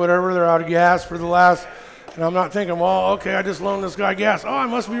gas or whatever. They're out of gas for the last – and I'm not thinking, well, okay, I just loaned this guy gas. Oh, I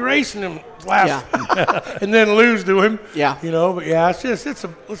must be racing him last and then lose to him. Yeah. But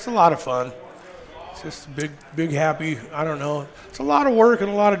it's a lot of fun. It's just a big happy, I don't know. It's a lot of work and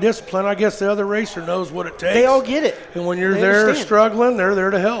a lot of discipline. I guess the other racer knows what it takes. They all get it. And when you're there struggling, they're there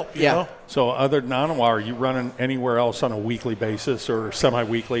to help, you know? So other than Onawa, are you running anywhere else on a weekly basis or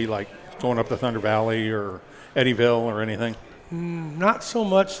semi-weekly, like going up to Thunder Valley or Eddyville or anything? Not so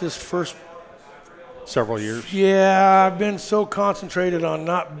much this first several years. Yeah, I've been so concentrated on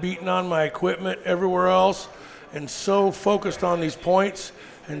not beating on my equipment everywhere else and so focused on these points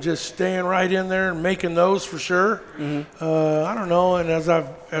and just staying right in there and making those for sure. Mm-hmm. I don't know, and as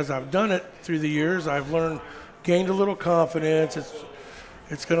I've done it through the years, I've gained a little confidence.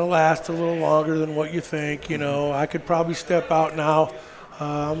 It's going to last a little longer than what you think. I could probably step out now.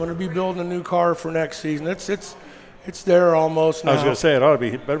 I'm going to be building a new car for next season. It's there almost now. I was going to say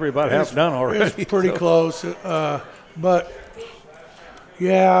it better be about half done already. It's pretty close. But,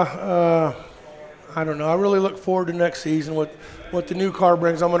 I don't know. I really look forward to next season, what the new car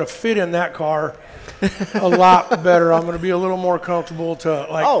brings. I'm going to fit in that car a lot better. I'm going to be a little more comfortable to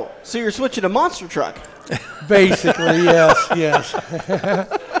like. Oh, so you're switching to monster truck? Basically, yes.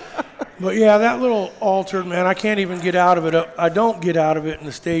 But, that little altered, man, I can't even get out of it. I don't get out of it in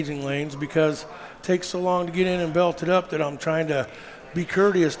the staging lanes because – takes so long to get in and belt it up that I'm trying to be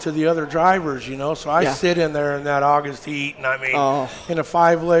courteous to the other drivers, So I sit in there in that August heat, and in a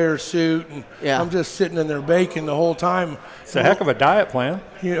 5-layer suit, and I'm just sitting in there baking the whole time. It's a heck of a diet plan.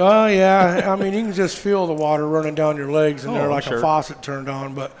 Oh, yeah. You can just feel the water running down your legs, and they're like a faucet turned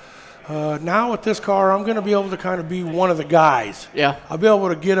on. But now with this car, I'm going to be able to kind of be one of the guys. Yeah. I'll be able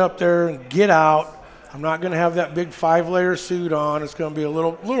to get up there and get out. I'm not going to have that big 5-layer suit on. It's going to be a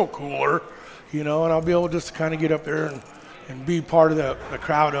little cooler. And I'll be able just to kind of get up there and be part of the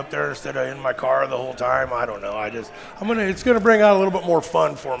crowd up there instead of in my car the whole time. I don't know. It's going to bring out a little bit more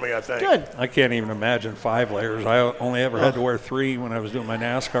fun for me, I think. Good. I can't even imagine 5 layers. I only ever had to wear 3 when I was doing my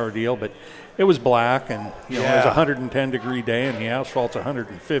NASCAR deal, but it was black and it was a 110-degree day and the asphalt's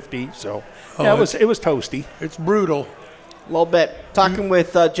 150. So it was toasty. It's brutal. A little bit. Talking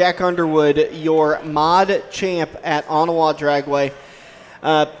with Jack Underwood, your mod champ at Onawa Dragway.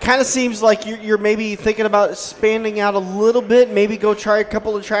 Kind of seems like you're maybe thinking about expanding out a little bit, maybe go try a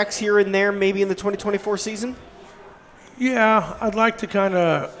couple of tracks here and there, maybe in the 2024 season? Yeah, I'd like to kind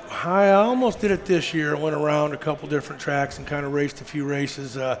of. I almost did it this year. I went around a couple different tracks and kind of raced a few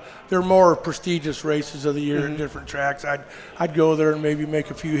races. They're more prestigious races of the year at different tracks. I'd go there and maybe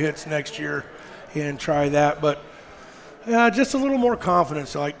make a few hits next year and try that. But just a little more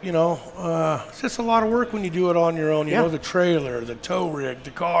confidence. Like, it's just a lot of work when you do it on your own. You know, the trailer, the tow rig,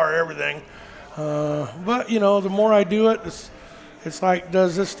 the car, everything. But, the more I do it, it's like,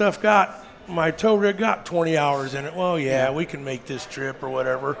 does this stuff my tow rig got 20 hours in it? Well, yeah, we can make this trip or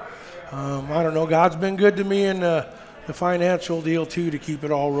whatever. I don't know. God's been good to me in the financial deal, too, to keep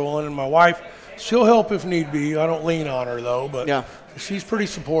it all rolling. And my wife, she'll help if need be. I don't lean on her, though. But she's pretty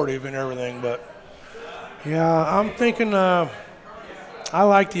supportive and everything. But, yeah, I'm thinking I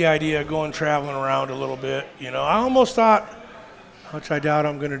like the idea of going traveling around a little bit. I almost thought, which I doubt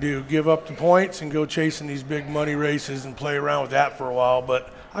I'm going to do, give up the points and go chasing these big money races and play around with that for a while.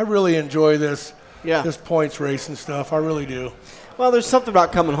 But I really enjoy this points racing stuff. I really do. Well, there's something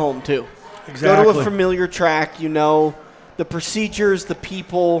about coming home, too. Exactly. Go to a familiar track, the procedures, the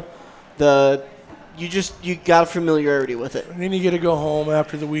people, you got a familiarity with it. And then you get to go home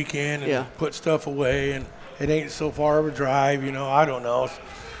after the weekend and put stuff away, and it ain't so far of a drive, I don't know.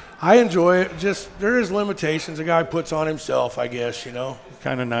 I enjoy it. Just there is limitations a guy puts on himself, I guess,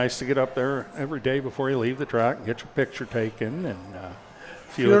 Kind of nice to get up there every day before you leave the track and get your picture taken. And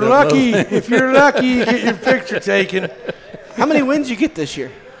if you're lucky, you get your picture taken. How many wins you get this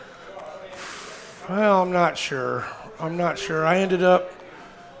year? Well, I'm not sure. I ended up,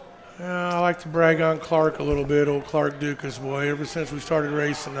 I like to brag on Clark a little bit, old Clark Dukas boy. Ever since we started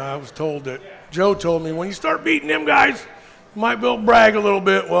racing, I was told that, Joe told me, when you start beating them guys, you might be able to brag a little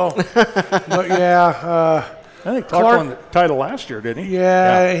bit. Well, but yeah. I think Clark won the title last year, didn't he?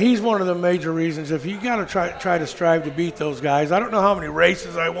 Yeah, he's one of the major reasons. If you got to try to strive to beat those guys. I don't know how many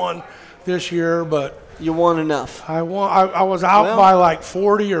races I won this year, but you won enough. I was out by like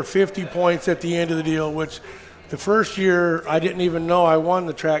 40 or 50 points at the end of the deal, which the first year I didn't even know I won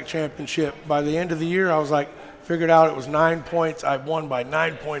the track championship. By the end of the year, I was like, figured out it was 9 points. I won by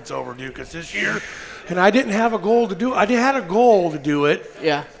 9 points over Dukas this year. And I didn't have a goal to do it. I had a goal to do it.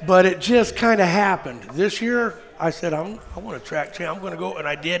 Yeah. But it just kind of happened. This year, I said, I want a track champ. I'm going to go, and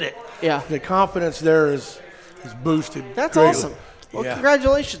I did it. Yeah. The confidence there is boosted. That's greatly. awesome. Well,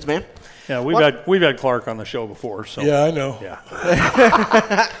 congratulations, man. Yeah, we've had Clark on the show before. So yeah, I know. Yeah.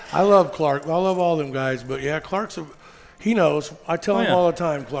 I love Clark. I love all them guys. But, yeah, he knows. I tell him all the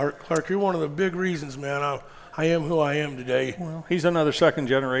time, Clark, you're one of the big reasons, man. I am who I am today. Well, he's another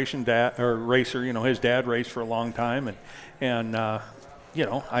second-generation racer. His dad raced for a long time, and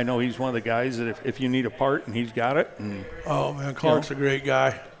I know he's one of the guys that if you need a part and he's got it. And oh man, Clark's a great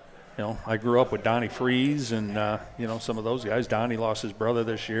guy. I grew up with Donnie Freeze and some of those guys. Donnie lost his brother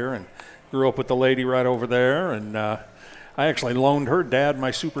this year, and grew up with the lady right over there. And I actually loaned her dad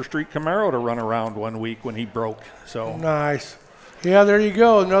my Super Street Camaro to run around one week when he broke. So nice. Yeah, there you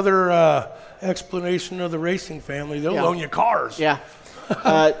go. Another explanation of the racing family. They'll loan you cars. Yeah.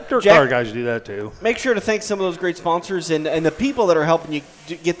 Dirt car guys do that too. Make sure to thank some of those great sponsors and the people that are helping you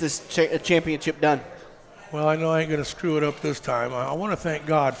get this championship done. Well, I know I ain't going to screw it up this time. I want to thank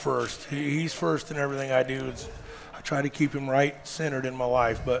God first. He's first in everything I do. I try to keep him right centered in my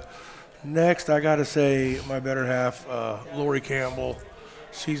life. But next, I got to say my better half, Lori Campbell.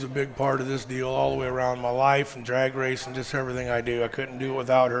 She's a big part of this deal all the way around my life and drag race and just everything I do. I couldn't do it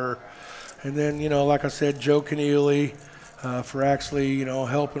without her. And then, like I said, Joe Keneally for actually,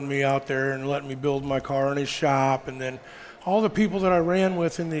 helping me out there and letting me build my car in his shop. And then all the people that I ran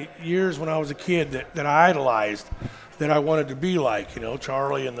with in the years when I was a kid that I idolized, that I wanted to be like,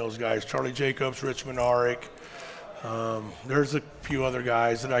 Charlie and those guys, Charlie Jacobs, Richmond Arick. There's a few other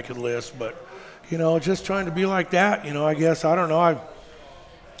guys that I could list, but, just trying to be like that, I guess, I don't know.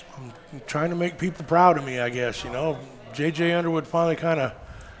 I'm trying to make people proud of me, I guess, J.J. Underwood finally kind of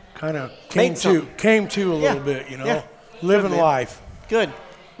came to a little bit, living life. Good.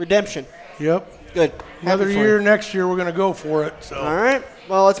 Redemption. Yep. Good. Another year, next year, we're going to go for it. So. All right.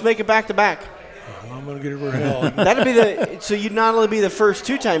 Well, let's make it back-to-back. I'm going to get it for hell. That'd be so you'd not only be the first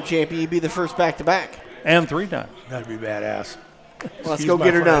two-time champion, you'd be the first back-to-back. And 3 times. That'd be badass. Well, let's go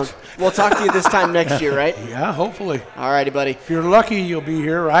get her done. We'll talk to you this time next year, right? Yeah, hopefully. All righty, buddy. If you're lucky, you'll be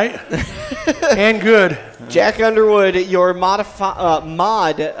here, right? And good. Jack Underwood, your mod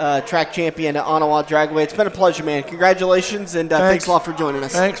track champion at Onawa Dragway. It's been a pleasure, man. Congratulations, and thanks a lot for joining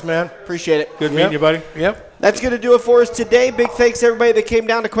us. Thanks, man. Appreciate it. Good meeting you, buddy. Yep. That's going to do it for us today. Big thanks to everybody that came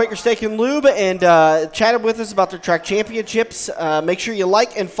down to Quaker Steak and Lube and chatted with us about their track championships. Make sure you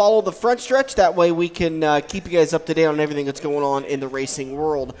like and follow the front stretch. That way we can keep you guys up to date on everything that's going on in the racing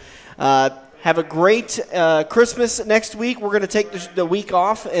world. Have a great Christmas next week. We're going to take the week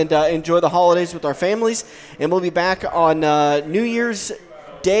off and enjoy the holidays with our families. And we'll be back on New Year's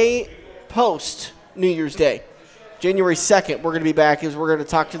Day, post New Year's Day. January 2nd, we're going to be back as we're going to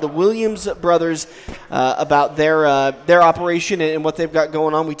talk to the Williams brothers about their operation and what they've got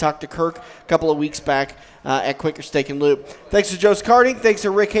going on. We talked to Kirk a couple of weeks back at Quaker Steak and Lube. Thanks to Joe's Karting. Thanks to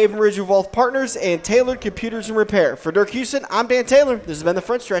Rick Havenridge of Wealth Partners and Tailored Computers and Repair. For Dirk Houston, I'm Dan Taylor. This has been The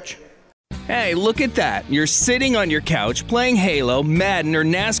Front Stretch. Hey, look at that. You're sitting on your couch playing Halo, Madden, or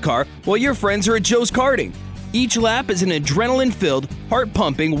NASCAR while your friends are at Joe's Karting. Each lap is an adrenaline-filled,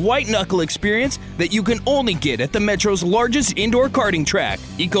 heart-pumping, white-knuckle experience that you can only get at the Metro's largest indoor karting track.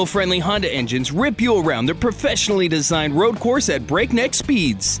 Eco-friendly Honda engines rip you around the professionally designed road course at breakneck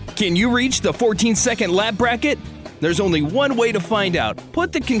speeds. Can you reach the 14-second lap bracket? There's only one way to find out.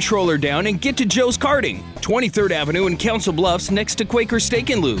 Put the controller down and get to Joe's Karting, 23rd Avenue in Council Bluffs next to Quaker Steak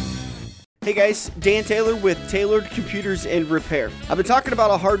and Lube. Hey guys, Dan Taylor with Tailored Computers and Repair. I've been talking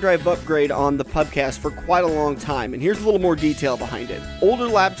about a hard drive upgrade on the podcast for quite a long time, and here's a little more detail behind it. Older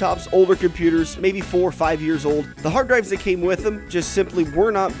laptops, older computers, maybe 4 or 5 years old, the hard drives that came with them just simply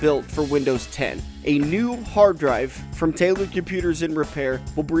were not built for Windows 10. A new hard drive from Tailored Computers and Repair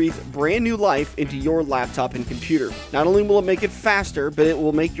will breathe brand new life into your laptop and computer. Not only will it make it faster, but it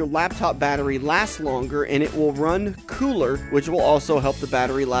will make your laptop battery last longer, and it will run cooler, which will also help the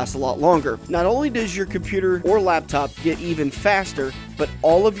battery last a lot longer. Not only does your computer or laptop get even faster, but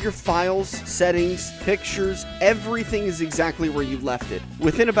all of your files, settings, pictures, everything is exactly where you left it.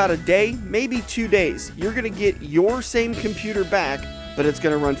 Within about a day, maybe 2 days, you're going to get your same computer back, but it's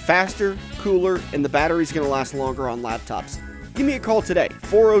going to run faster, cooler, and the battery's going to last longer on laptops. Give me a call today,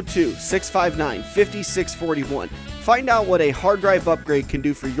 402-659-5641. Find out what a hard drive upgrade can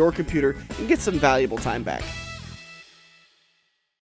do for your computer and get some valuable time back.